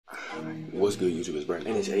What's good, YouTube? It's Brandon.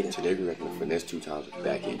 And it's Aiden. Today we're making the Finesse2tymes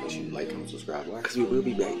BackEnd. Make sure you like, comment, subscribe. Why? Because we will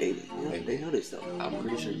be back daily. They know this though. I'm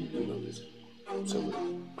pretty sure you do know this. So,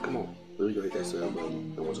 come on. Let me go hit that sub button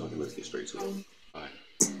and we'll talk. Let's get straight to it. Alright.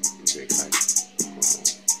 I'm very excited.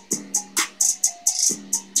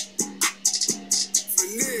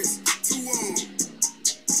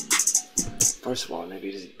 First of all,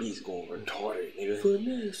 nigga, this beat's going retarded, nigga.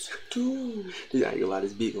 Finesse2. Dude, I ain't gonna lie,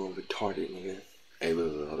 this beat going retarded, nigga. Hey,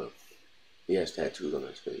 look, hold up. He has tattoos on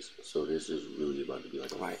his face, so this is really about to be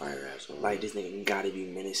like a fire ass song. Like, this nigga gotta be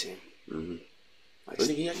menacing. Mm-hmm. Like, but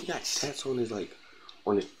nigga, he got tats on his, like,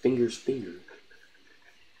 on his finger's finger.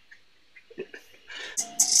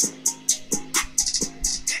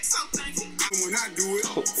 When I do it,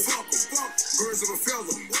 fuck birds of a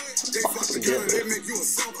feather. They fuck together, they make you a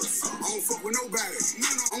sucker. I don't fuck with nobody.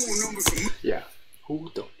 I want numbers from. Yeah.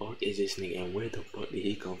 Who the fuck is this nigga and where the fuck did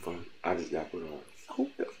he come from? I just got put on. Who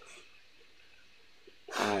the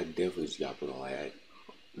I definitely just got put on. Like, I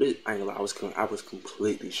ain't gonna lie, I was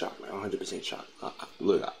completely shocked, like 100% shocked.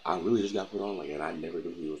 Look, I really just got put on, like, and I never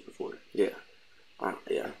knew who he was before. Yeah.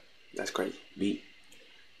 Yeah. That's crazy. Beat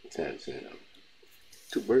 10 10.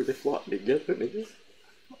 Two birds that flock together, nigga.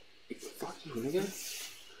 Fuck you, nigga.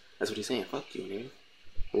 That's what he's saying. Fuck you, nigga.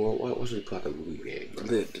 Well, what should we call the movie bag?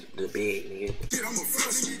 The bag, nigga. I'm a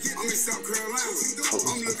fresh. I'm in South Carolina.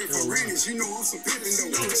 I'm looking for range. You know I'm some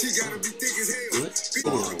pimpin' though. She gotta be thick as hell. What? Big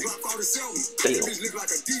on the Glock 47. That bitch look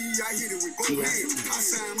like a D. I hit it with both hands. I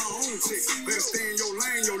sign my own checks. Better stay in your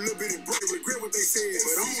lane. Your little bitty bro. Regret what they said,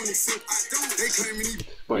 but I don't accept. I don't. They claiming he.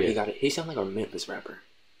 Bro, he got it. He sound like a Memphis rapper.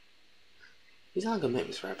 He sound like a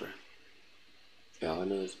Memphis rapper. Yeah, all I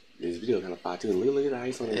know is this video kind of fire too. Look at the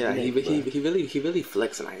ice on his Yeah, neck, he really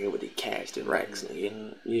flexing out here with the cash, the racks,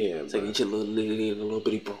 nigga. Yeah, so get your little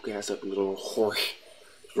bitty broke ass up, little whore.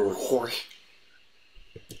 Little whore.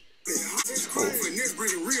 Finesse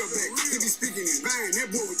bring it real back. He be speaking his mind.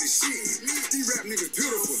 That boy with the shit. These rap niggas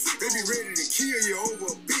beautiful. They be ready to kill you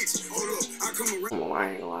over a bitch. Hold up, I come around. Come on,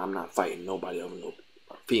 I ain't gonna lie. I'm not fighting nobody over no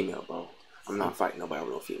female, bro. I'm not fighting nobody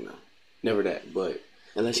over no female. Never that, but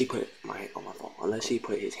unless he put my hand on my phone. Unless he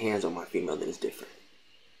put his hands on my female, then it's different.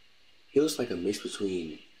 He looks like a mix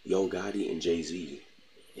between Yo Gotti and Jay-Z.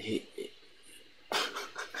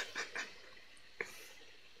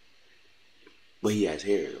 But he has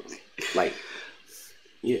hair though. Like,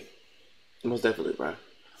 yeah. Most definitely, bro.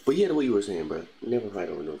 But yeah, the way you were saying, bro. Never fight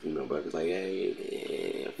over no female, bro. It's like,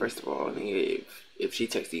 hey, yeah, first of all, nigga, if she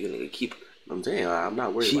texts you, nigga, keep her. I'm saying, I'm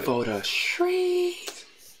not worried. She fold her straight.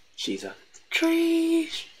 She's a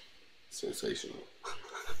trash. Sensational.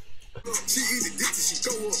 She eat the dick till she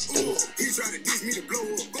go up. He try to diss me to blow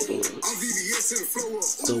up. I'm VVS to the flow up.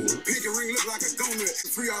 Pick and ring look like a donut.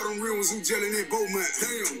 Free all them real ones who gelling in both man.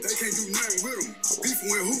 Damn, they can't do nothing with them.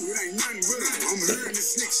 Beefing with who? It ain't nothing with them. I'm hearing this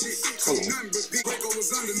slick shit. Nothing but big Greco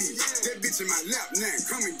was under me. That bitch in my lap now.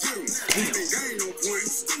 Come and get him. Think I ain't no point.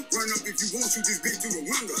 Run up if you want, shoot this bitch through the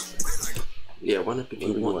window. Yeah, run up if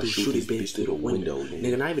you want to shoot this bitch through the window.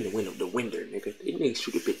 Nigga, not even the window, the window, nigga. These niggas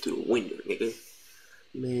shoot a bitch through the window, nigga.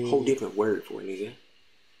 Man. Whole different word for it, nigga.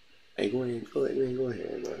 Hey, go ahead, bro.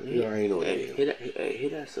 You already know what it is.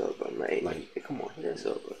 Hit that sub button, man. Hey, come on, hit that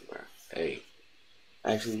sub button, bro. Hey,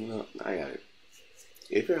 actually, no, I got it.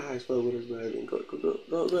 If you're high as fuck with us, bro, then go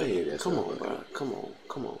ahead. That's come on, bro. Come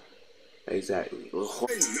on. Exactly. Ooh,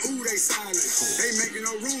 they silent. They making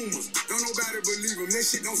no rumors. Don't nobody believe them. That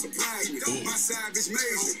shit don't surprise me. My side bitch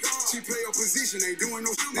major. She play her position. Ain't doing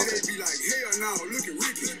no shit. They be like, hell no. Look at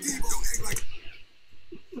Ricky. Don't act like.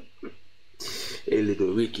 Hey,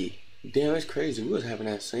 little Ricky. Damn, it's crazy. We was having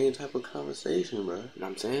that same type of conversation, bro. You know what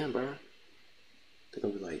I'm saying, bro? They're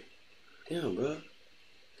gonna be like, damn, bro.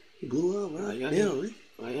 He blew up, bro. Like, damn, Ricky.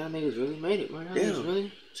 Like, y'all niggas really made it, man. Damn.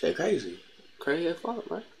 Really shit crazy. Crazy as fuck,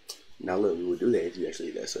 bro. Now look, we would do that if you actually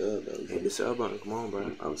hit that sub, though. Hit the sub button, come on,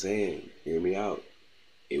 bro. I'm saying, hear me out.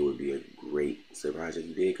 It would be a great surprise if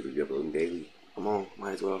you did, because we'd be uploading daily. Come on,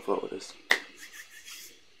 might as well fuck with us.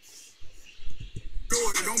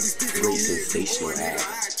 Don't be speaking Great on me. sensational ad.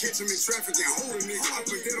 I catch him in traffic and hold him, nigga. I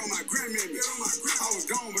put that on my grandmammy. I was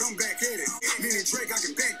gone, but I'm back at it. Me and Drake, I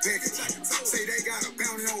can backpack it. Say they got a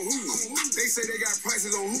bounty on who? They say they got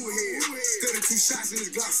prices on who head. 32 shots in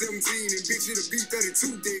this Glock 17 and bitch it'll be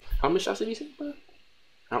 32 dead. How many shots did he say, bro?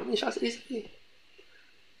 How many shots did he say?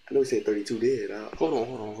 I know he said 32 dead. Hold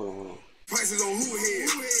on. Prices on who head.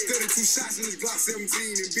 32 shots in this Glock 17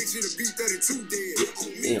 and bitch it'll be 32 dead.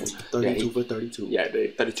 Damn, 32 for 32. Yeah,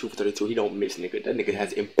 32 for 32. He don't miss, nigga. That nigga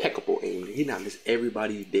has impeccable aim. He not miss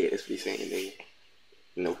everybody dead. That's what he's saying, nigga.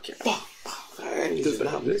 No cap. He's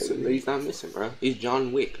not missing. He's not missing, bro. He's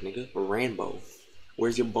John Wick, nigga. Rambo.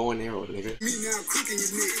 Where's your bow and arrow, nigga? Me now cooking your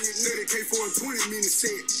neck. 30K for a 20-minute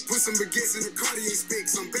set. Put some baguettes in the Cartier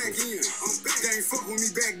specs. I'm back in. They ain't fuck with me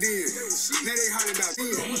back then. Now they holler about me.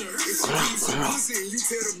 It's a piece of pussy and you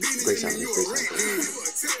tell the business and you a rat then.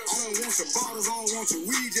 I don't want your bottles, I don't want your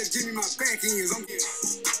weed. Just give me my back ends. I'm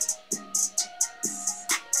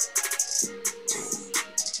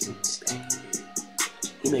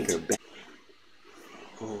He make her back.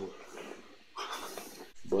 Oh.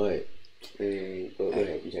 But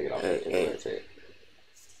you take it off. Hey.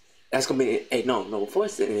 That's gonna be. Hey, no. Before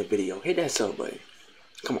it's in the video, hit that sub button.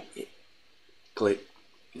 Come on, click.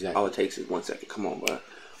 Exactly. All it takes is 1 second. Come on, bro.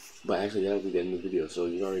 But actually, that'll be the end of the video, so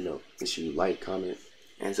you already know. Make sure you like, comment,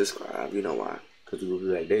 and subscribe. You know why? Because we will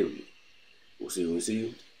do that daily. We'll see you when we see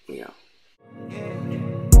you. Yeah.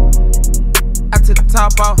 I took the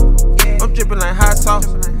top off. I'm dripping like hot sauce.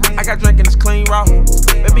 I got drink in this clean raw.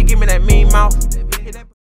 Baby, give me that mean mouth.